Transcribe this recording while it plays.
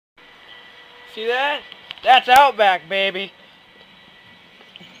See that? That's Outback, baby.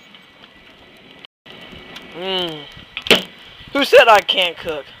 Who said I can't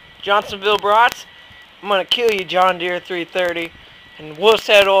cook? Johnsonville brats? I'm gonna kill you, John Deere 330 and wuss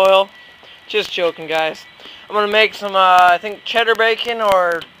head oil. Just joking, guys. I'm gonna make some, I think cheddar bacon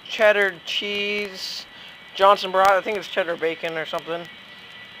or cheddar cheese Johnson brat. I think it's cheddar bacon or something.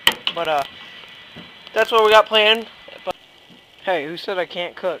 But that's what we got planned. But, hey, who said I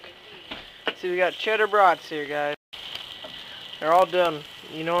can't cook? See, we got cheddar brats here, guys. They're all done.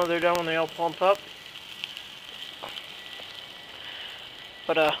 You know when they're done when they all plump up?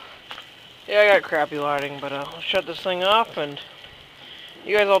 But yeah, I got crappy lighting, but I'll shut this thing off and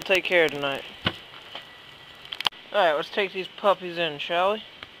you guys all take care tonight. Alright, let's take these puppies in, shall we?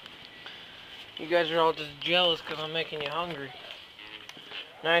 You guys are all just jealous because I'm making you hungry.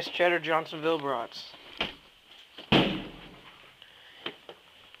 Nice cheddar Johnsonville brats.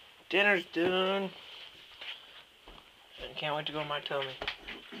 Dinner's done. I can't wait to go to my tummy.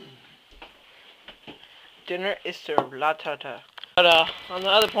 Dinner is served. La ta-ta. But on the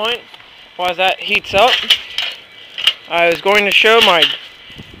other point, while that heats up, I was going to show my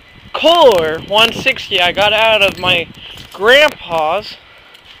K160 I got out of my grandpa's.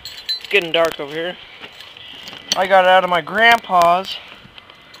 It's getting dark over here. I got it out of my grandpa's.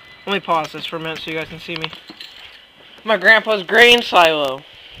 Let me pause this for a minute so you guys can see me. My grandpa's grain silo.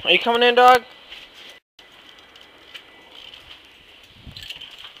 Are you coming in, dog?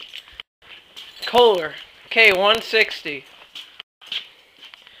 K160.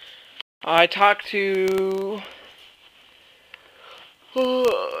 I talked to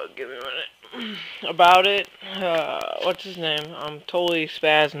give me a minute about it. What's his name? I'm totally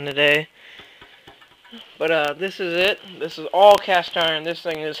spazzing today. But this is it. This is all cast iron. This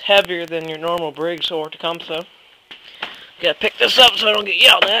thing is heavier than your normal Briggs or Tecumseh. Gotta pick this up so I don't get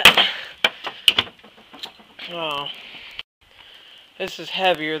yelled at. Oh, this is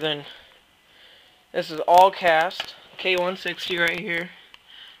heavier than. This is all cast. K160 right here.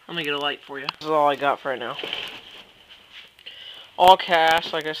 Let me get a light for you. This is all I got for right now. All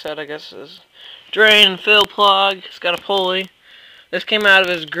cast, like I said, I guess this is drain and fill plug. It's got a pulley. This came out of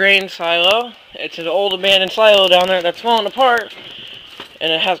his grain silo. It's an old abandoned silo down there that's falling apart.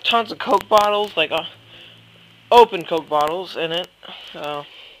 And it has tons of Coke bottles, like open Coke bottles in it.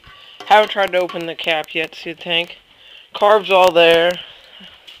 Haven't tried to open the cap yet to see the tank. Carbs all there.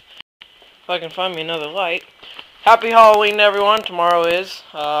 If I can find me another light. Happy Halloween to everyone. Tomorrow is.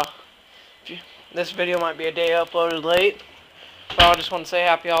 This video might be a day uploaded late. But I just want to say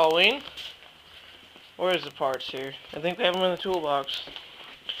happy Halloween. Where's the parts here? I think they have them in the toolbox.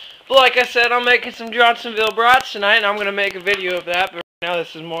 But like I said, I'm making some Johnsonville brats tonight, and I'm going to make a video of that. But right now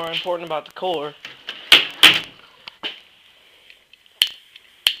this is more important about the cooler.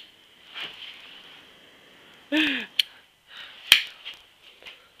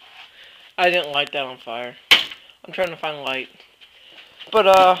 I didn't light that on fire. I'm trying to find light. But,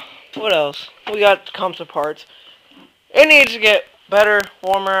 what else? We got Tecumseh parts. It needs to get better,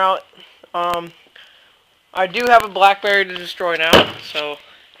 warmer out. I do have a Blackberry to destroy now, so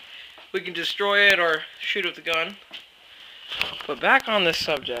we can destroy it or shoot with the gun. But back on this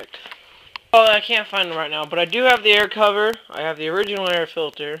subject. Oh, I can't find them right now, but I do have the air cover. I have the original air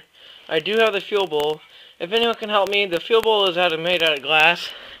filter. I do have the fuel bowl. If anyone can help me, the fuel bowl is made out of glass.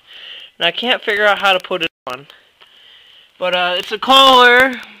 And I can't figure out how to put it on. But it's a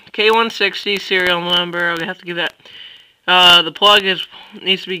Kohler K160 serial number. I have to give that. The plug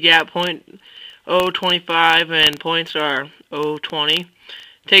needs to be gap point 0.25 and points are 0.20.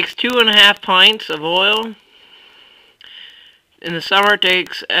 Takes 2.5 pints of oil. In the summer it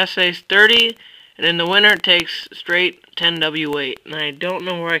takes SA30, and in the winter it takes straight 10W8. And I don't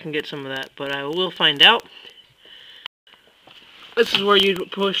know where I can get some of that, but I will find out. This is where you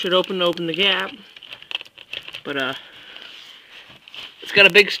push it open to open the gap. But it's got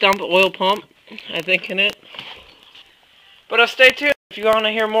a big stump oil pump, I think, in it. But stay tuned if you want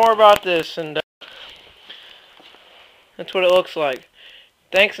to hear more about this, and that's what it looks like.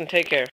 Thanks and take care.